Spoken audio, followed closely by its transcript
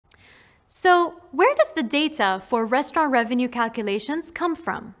So, where does the data for restaurant revenue calculations come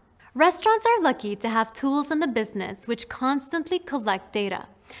from? Restaurants are lucky to have tools in the business which constantly collect data,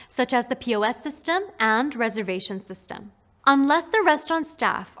 such as the POS system and reservation system. Unless the restaurant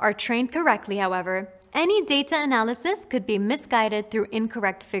staff are trained correctly, however, any data analysis could be misguided through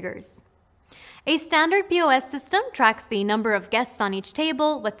incorrect figures. A standard POS system tracks the number of guests on each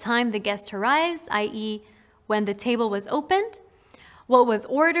table, what time the guest arrives, i.e., when the table was opened, what was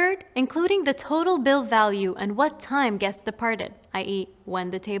ordered, including the total bill value, and what time guests departed, i.e.,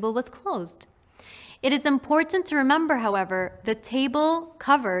 when the table was closed. It is important to remember, however, the table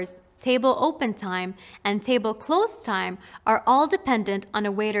covers, table open time, and table close time are all dependent on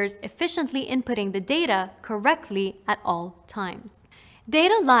a waiter's efficiently inputting the data correctly at all times.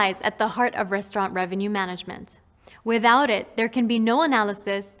 Data lies at the heart of restaurant revenue management. Without it, there can be no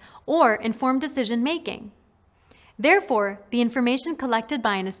analysis or informed decision-making. Therefore, the information collected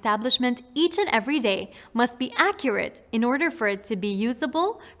by an establishment each and every day must be accurate in order for it to be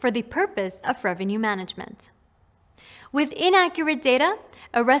usable for the purpose of revenue management. With inaccurate data,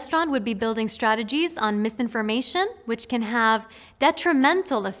 a restaurant would be building strategies on misinformation, which can have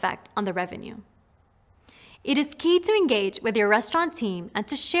detrimental effect on the revenue. It is key to engage with your restaurant team and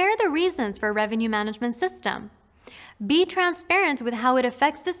to share the reasons for a revenue management system. Be transparent with how it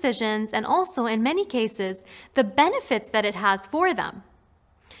affects decisions and also, in many cases, the benefits that it has for them.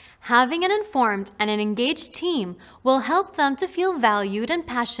 Having an informed and an engaged team will help them to feel valued and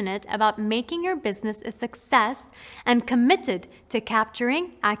passionate about making your business a success and committed to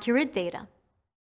capturing accurate data.